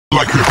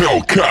like a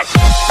Hellcat.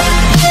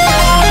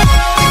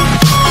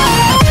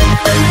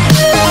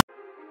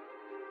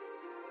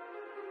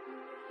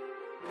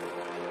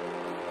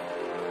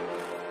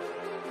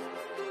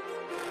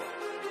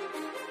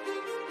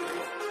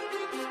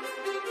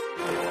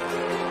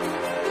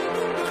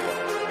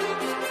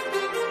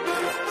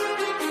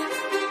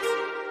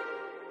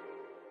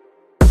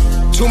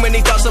 Too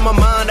many thoughts on my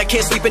mind, I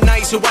can't sleep at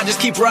night, so I just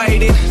keep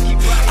writing.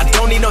 I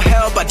don't need no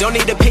help, I don't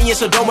need opinions,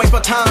 so don't waste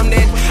my time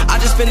then. I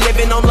just been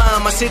living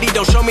online, my city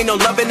don't show me no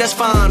love and that's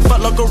fine.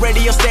 Fuck local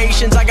radio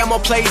stations, I got more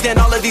plays than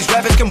all of these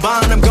rappers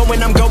combined. I'm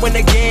going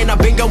again, I've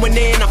been going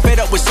in, I'm fed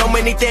up with so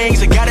many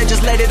things. I gotta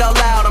just let it all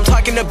out, I'm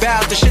talking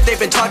about the shit they've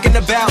been talking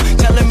about.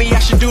 Telling me I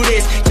should do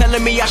this,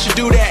 telling me I should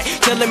do that.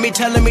 Telling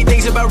me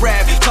things about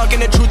rap. Talking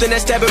the truth and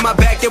that stab in my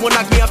back, they will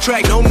knock me off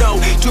track, no.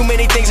 Too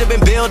many things have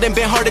been building,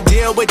 been hard to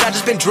deal with, I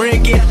just been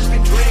drinking.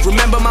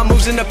 Remember my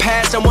moves in the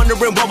past, I'm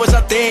wondering what was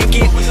I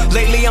thinking.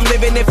 Lately I'm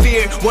living in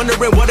fear,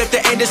 wondering what if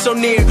the end is so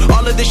near.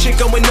 All of this shit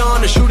going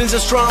on, the shootings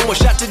are strong. One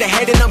shot to the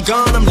head and I'm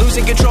gone. I'm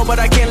losing control but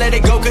I can't let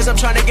it go, cause I'm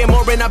trying to get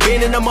more. And I've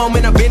been in the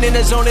moment, I've been in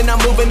the zone, and I'm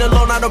moving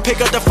alone. I don't pick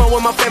up the phone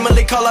when my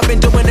family call, I've been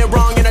doing it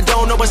wrong and I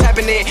don't know what's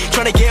happening.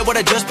 Trying to get what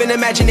I just been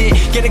imagining,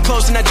 getting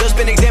close and I just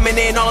been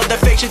examining all of the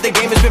fake shit the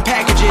game has been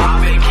packaging.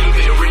 I've been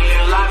keeping it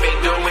real, I've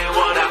been doing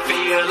what I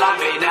feel. I've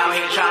been out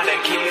here trying to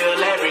kill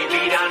every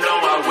beat, I know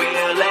I will.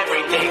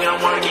 Everything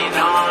I'm working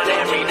on,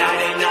 every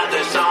night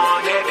another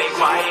song. They've been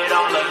quiet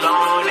all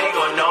along, they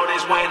gon'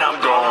 notice when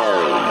I'm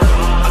gone.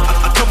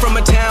 I come from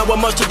a town where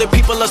most of the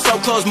people are so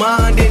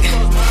close-minded.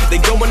 They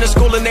going to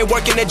school and they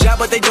working a job,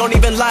 but they don't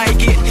even like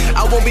it.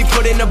 I won't be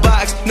put in a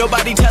box,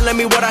 nobody telling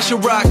me what I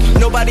should rock.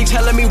 Nobody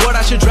telling me what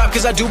I should drop,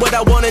 cause I do what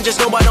I want and just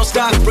know I don't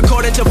stop.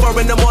 Recording till 4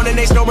 in the morning,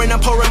 they snoring,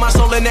 I'm pouring my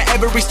soul into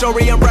every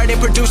story. I'm writing,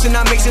 producing,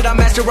 I mix it, I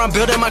master, I'm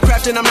building my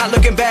craft and I'm not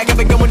looking back. I've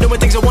been going doing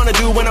things I wanna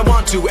do when I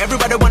want to.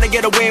 Everybody wanna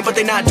get a win, but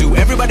they not do.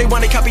 Everybody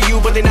wanna copy you,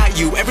 but they not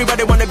you.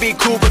 Everybody wanna be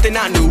cool, but they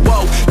not new.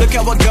 Whoa, look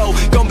how I go,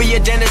 gonna be a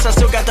dentist, I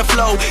still got the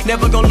flow.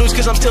 Never gonna lose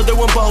cause I'm still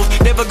doing both.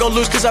 Never gonna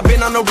lose cause I've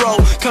been on the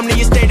road. Come to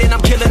your state and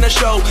I'm killing the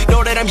show.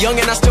 Know that I'm young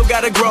and I still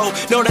gotta grow.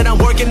 Know that I'm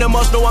working the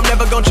most, know I'm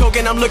never gonna choke.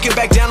 And I'm looking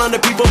back down on the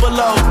people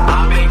below.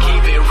 I've been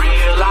keeping it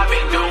real, I've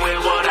been doing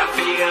what I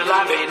feel.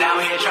 I've been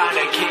out here trying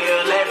to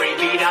kill every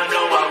beat, I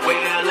know I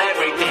will.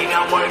 Everything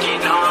I'm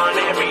working on,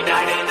 every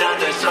night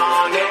another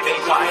song. They've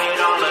been quiet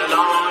all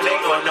along, they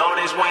gon'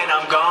 notice when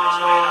I'm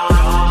gone.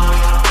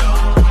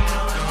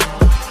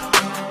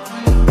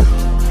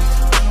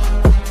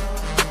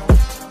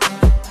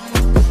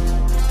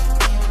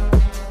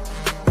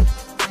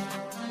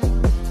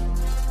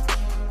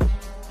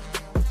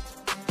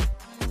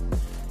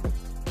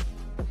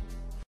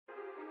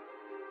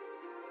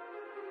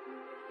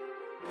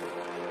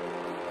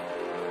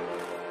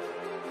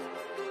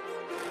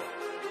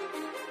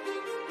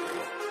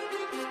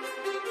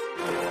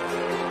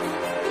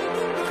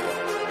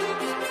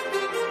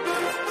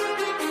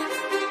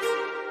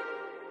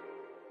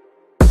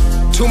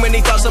 Too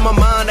many thoughts on my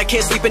mind, I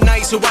can't sleep at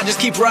night, so I just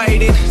keep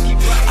writing.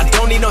 I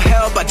don't need no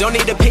help, I don't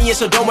need opinions,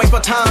 so don't waste my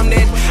time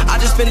then. I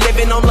just been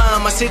living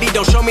online, my city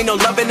don't show me no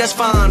love and that's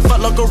fine. Fuck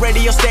local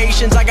radio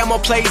stations, I got more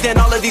plays than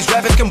all of these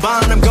rappers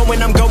combined. I'm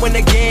going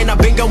again, I've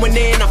been going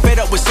in, I'm fed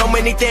up with so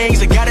many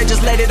things. I gotta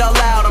just let it all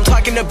out, I'm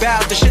talking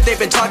about the shit they've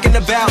been talking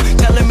about.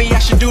 Telling me I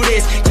should do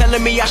this,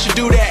 telling me I should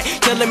do that.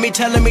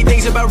 Telling me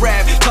things about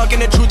rap. Talking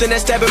the truth and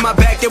that stab in my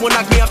back, they will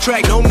knock me off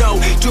track, no.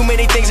 Too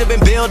many things have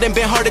been building,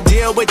 been hard to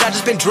deal with, I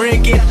just been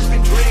drinking.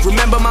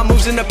 Remember my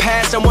moves in the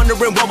past, I'm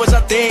wondering what was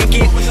I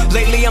thinking.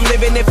 Lately I'm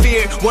living in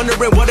fear,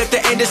 wondering what if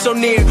the end is so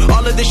near.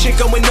 All of this shit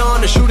going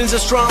on, the shootings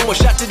are strong. One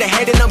shot to the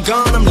head and I'm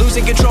gone. I'm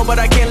losing control but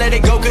I can't let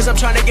it go, cause I'm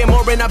trying to get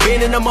more. And I've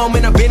been in the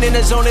moment, I've been in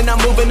the zone, and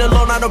I'm moving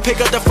alone. I don't pick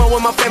up the phone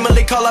when my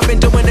family call, I've been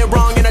doing it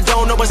wrong and I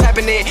don't know what's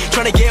happening.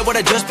 Trying to get what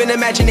I just been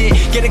imagining,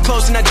 getting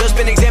close and I just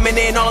been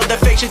examining all of the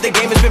fake shit the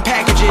game has been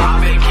packaging.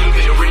 I've been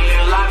keeping it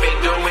real, I've been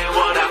doing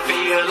what I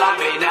feel. I've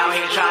been out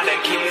here trying to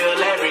kill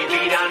every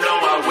beat, I know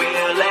I will.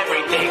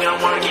 Everything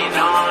I'm working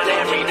on,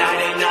 every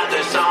night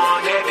another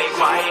song. They've been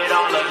quiet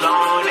all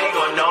along, they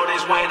gon'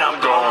 notice when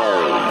I'm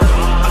gone.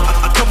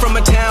 I come from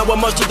a town where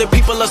most of the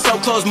people are so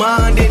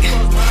close-minded.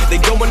 They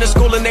going to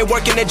school and they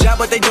working a job,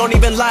 but they don't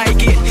even like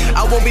it.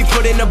 I won't be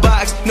put in a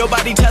box,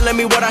 nobody telling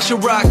me what I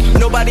should rock.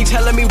 Nobody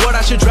telling me what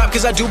I should drop,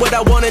 cause I do what I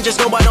want and just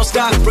know I don't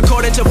stop.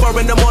 Recording till 4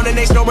 in the morning,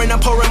 they snoring,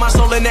 I'm pouring my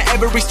soul into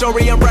every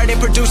story. I'm writing,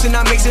 producing,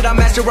 I mix it, I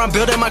master, I'm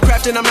building my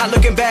craft and I'm not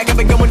looking back. I've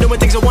been going doing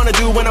things I wanna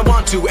do when I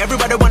want to.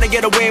 Everybody wanna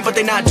get a win, but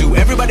they not do.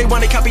 Everybody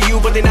wanna copy you,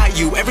 but they not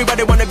you.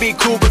 Everybody wanna be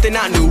cool, but they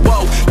not new.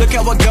 Whoa, look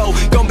how I go,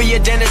 gonna be a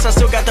dentist, I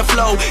still got the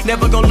flow.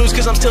 Never gonna lose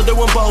cause I'm still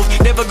doing both.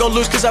 Never gonna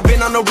lose cause I've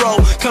been on the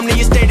road. Come to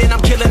your state and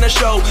I'm killing the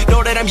show.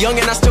 Know that I'm young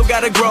and I still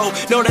gotta grow.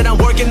 Know that I'm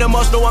working the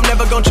most, know I'm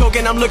never gonna choke.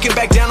 And I'm looking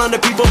back down on the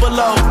people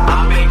below.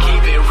 I've been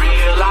keeping it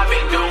real, I've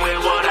been doing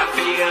what I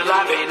feel.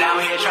 I've been out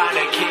here trying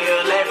to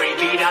kill every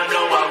beat, I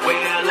know I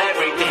will.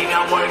 Everything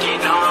I'm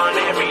working on,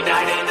 every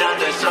night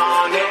another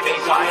song. They've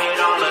been quiet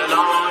all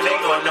along, they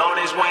gon'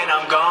 notice when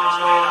I'm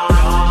gone.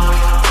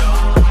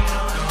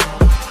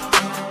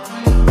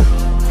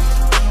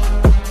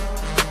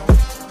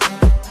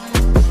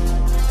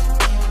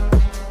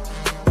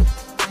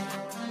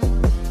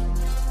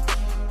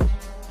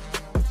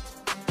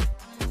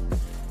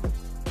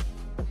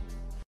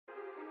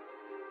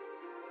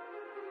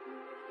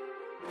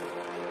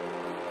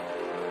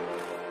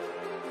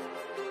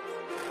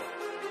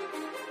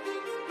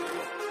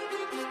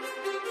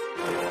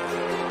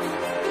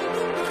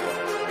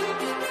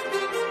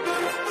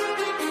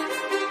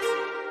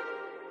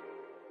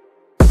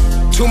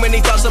 Too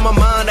many thoughts on my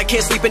mind, I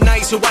can't sleep at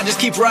night, so I just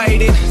keep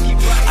writing.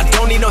 I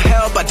don't need no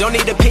help, I don't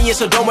need opinions,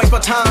 so don't waste my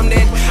time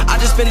then. I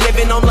just been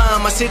living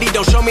online, my city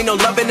don't show me no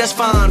love and that's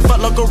fine. Fuck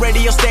local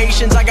radio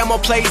stations, I got more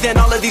plays than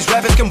all of these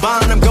rappers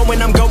combined. I'm going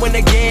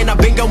again, I've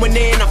been going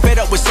in, I'm fed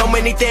up with so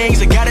many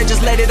things, I gotta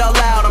just let it all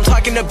out. I'm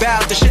talking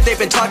about the shit they've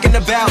been talking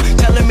about,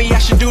 telling me I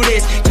should do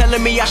this,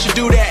 telling me I should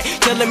do that,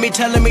 telling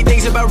me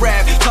things about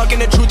rap, talking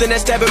the truth and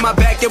that stab in my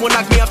back, they will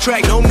knock me off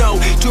track. No,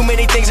 too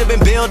many things have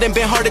been building,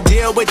 been hard to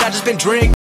deal with, I just been drinking.